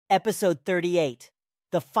Episode 38,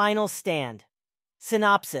 The Final Stand.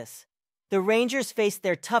 Synopsis. The Rangers face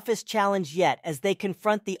their toughest challenge yet as they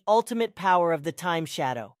confront the ultimate power of the Time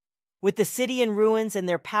Shadow. With the city in ruins and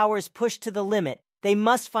their powers pushed to the limit, they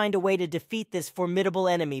must find a way to defeat this formidable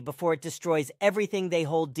enemy before it destroys everything they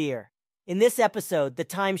hold dear. In this episode, the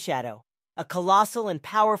Time Shadow, a colossal and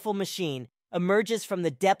powerful machine, emerges from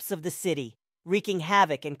the depths of the city, wreaking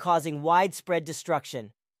havoc and causing widespread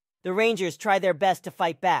destruction. The Rangers try their best to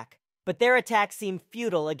fight back, but their attacks seem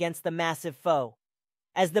futile against the massive foe.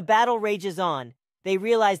 As the battle rages on, they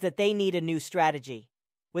realize that they need a new strategy.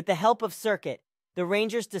 With the help of Circuit, the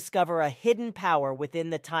Rangers discover a hidden power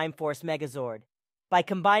within the Time Force Megazord. By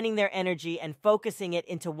combining their energy and focusing it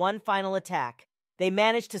into one final attack, they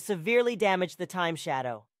manage to severely damage the Time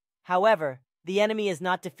Shadow. However, the enemy is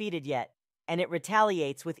not defeated yet, and it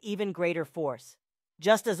retaliates with even greater force.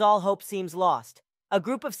 Just as all hope seems lost, a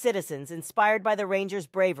group of citizens, inspired by the Rangers'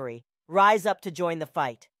 bravery, rise up to join the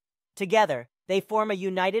fight. Together, they form a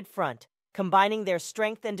united front, combining their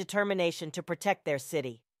strength and determination to protect their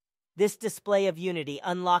city. This display of unity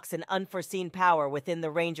unlocks an unforeseen power within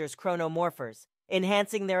the Rangers' chronomorphers,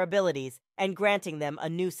 enhancing their abilities and granting them a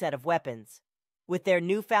new set of weapons. With their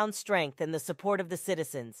newfound strength and the support of the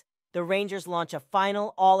citizens, the Rangers launch a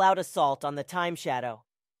final, all-out assault on the Time Shadow.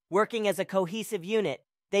 Working as a cohesive unit,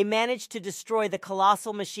 they manage to destroy the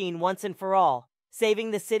colossal machine once and for all,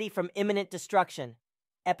 saving the city from imminent destruction.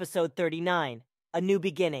 Episode 39, A New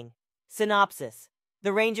Beginning. Synopsis.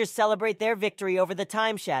 The Rangers celebrate their victory over the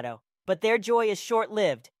Time Shadow, but their joy is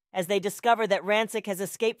short-lived as they discover that Ransik has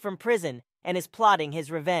escaped from prison and is plotting his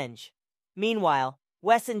revenge. Meanwhile,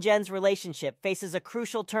 Wes and Jen's relationship faces a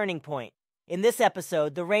crucial turning point. In this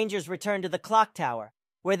episode, the Rangers return to the Clock Tower,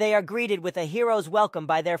 where they are greeted with a hero's welcome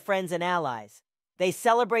by their friends and allies. They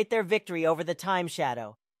celebrate their victory over the Time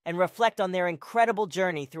Shadow and reflect on their incredible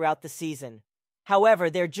journey throughout the season. However,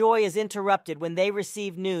 their joy is interrupted when they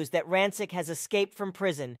receive news that Ransik has escaped from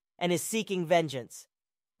prison and is seeking vengeance.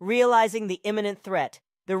 Realizing the imminent threat,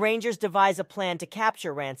 the Rangers devise a plan to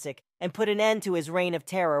capture Ransik and put an end to his reign of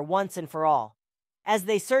terror once and for all. As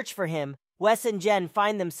they search for him, Wes and Jen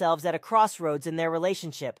find themselves at a crossroads in their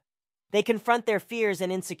relationship. They confront their fears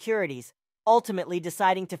and insecurities, ultimately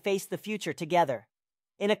deciding to face the future together.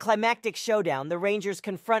 In a climactic showdown, the Rangers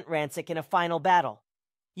confront Ransik in a final battle.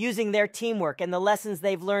 Using their teamwork and the lessons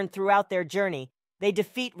they've learned throughout their journey, they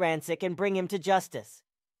defeat Ransik and bring him to justice.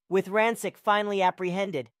 With Ransik finally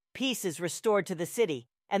apprehended, peace is restored to the city,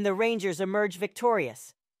 and the Rangers emerge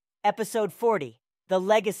victorious. Episode 40, The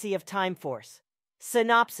Legacy of Time Force.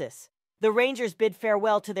 Synopsis. The Rangers bid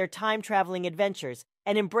farewell to their time-traveling adventures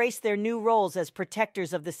and embrace their new roles as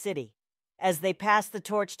protectors of the city. As they pass the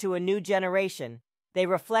torch to a new generation, they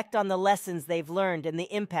reflect on the lessons they've learned and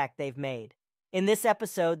the impact they've made. In this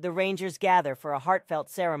episode, the Rangers gather for a heartfelt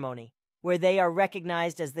ceremony, where they are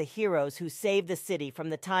recognized as the heroes who saved the city from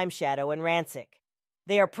the Time Shadow and Ransik.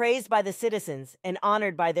 They are praised by the citizens and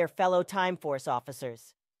honored by their fellow Time Force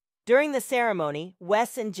officers. During the ceremony,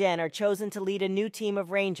 Wes and Jen are chosen to lead a new team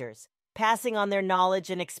of Rangers, passing on their knowledge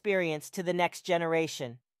and experience to the next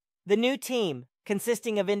generation. The new team,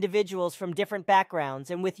 consisting of individuals from different backgrounds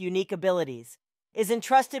and with unique abilities, is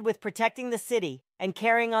entrusted with protecting the city and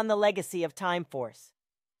carrying on the legacy of Time Force.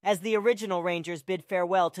 As the original Rangers bid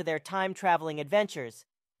farewell to their time-traveling adventures,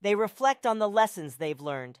 they reflect on the lessons they've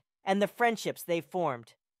learned and the friendships they've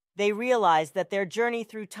formed. They realize that their journey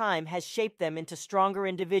through time has shaped them into stronger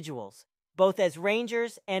individuals, both as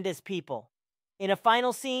Rangers and as people. In a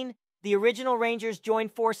final scene, the original Rangers join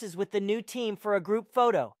forces with the new team for a group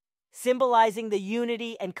photo, symbolizing the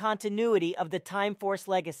unity and continuity of the Time Force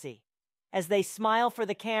legacy. As they smile for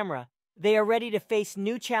the camera, they are ready to face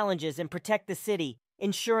new challenges and protect the city,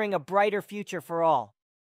 ensuring a brighter future for all.